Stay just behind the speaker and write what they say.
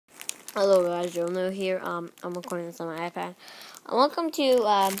Hello guys, Jono here. I'm recording this on my iPad. Welcome to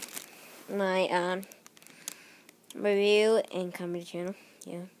my review and comedy channel.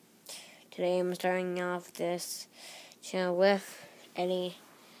 Yeah. Today I'm starting off this channel with any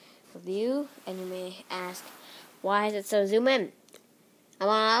review, and you may ask, why is it so zoom in? I'm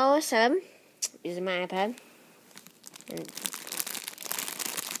on iOS 7 using my iPad. And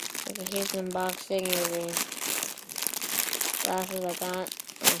here's an unboxing of the glasses I got.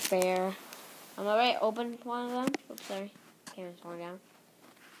 Fair. I'm already opened one of them. Oops, sorry. Camera's falling down.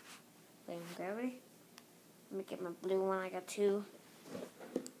 Playing gravity. Let me get my blue one. I got two.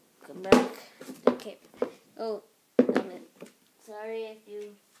 Come back. Okay. Oh, sorry if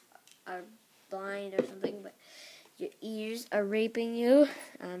you are blind or something, but your ears are raping you.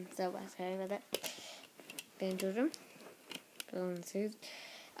 So sorry about that. Grandchildren.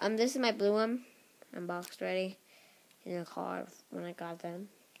 This is my blue one. Unboxed ready in the car when I got them.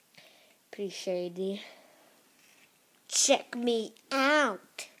 Pretty shady. Check me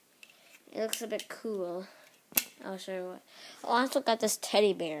out. It looks a bit cool. I'll show you what. Oh, I also got this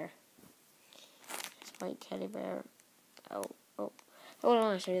teddy bear. This white teddy bear. Oh. Hold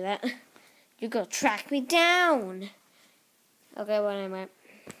on, I'll show you that. You go track me down. Okay, what am I?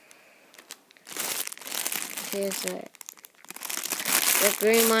 Here's the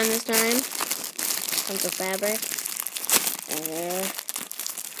green one this time. Comes with fabric.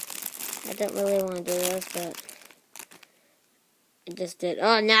 I don't really want to do this, but I just did.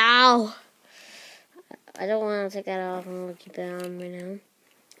 Oh, no! I don't want to take that off. I'm going to keep it on right now.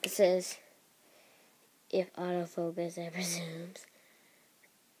 It says, if autofocus ever zooms.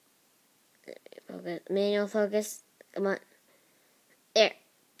 Manual focus. Come on. There.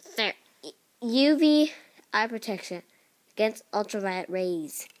 UV eye protection against ultraviolet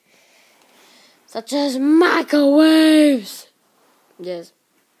rays, such as microwaves. Yes.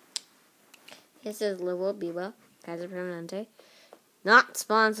 This is Little Biba, Kaiser Permanente. Not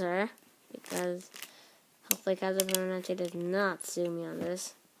sponsor, because hopefully Kaiser Permanente does not sue me on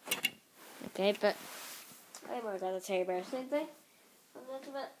this. Okay, but I more got a teddy bear. Same thing.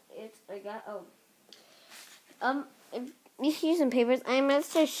 If you use some papers, I'm going to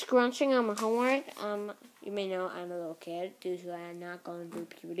start scrunching on my homework. You may know I'm a little kid due to I am not going through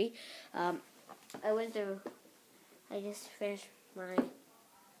puberty. I just finished my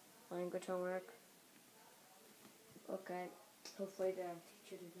language homework. Okay. Hopefully the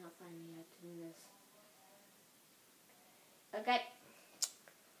teacher did not find me out to do this. Okay.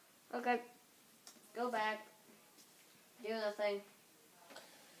 Go back. Do nothing.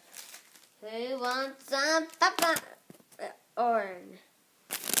 Who wants some papa? Orange.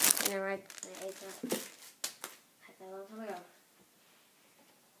 And I ate that. I had that a long time ago.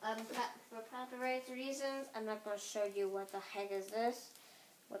 For copyright reasons, I'm not going to show you what the heck is this.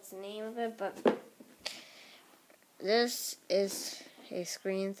 What's the name of it, but this is a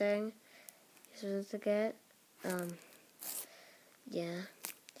screen thing you're supposed to get. Yeah.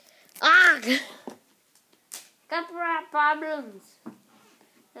 Copyright problems.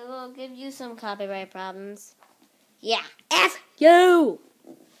 It will give you some copyright problems. Yeah. F you!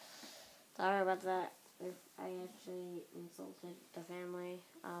 Sorry about that. If I actually insulted the family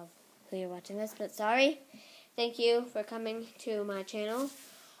of who you're watching this, but sorry. Thank you for coming to my channel.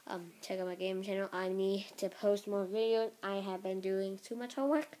 Check out my game channel. I need to post more videos. I have been doing too much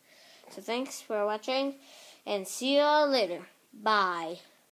homework. So thanks for watching, and see you all later. Bye.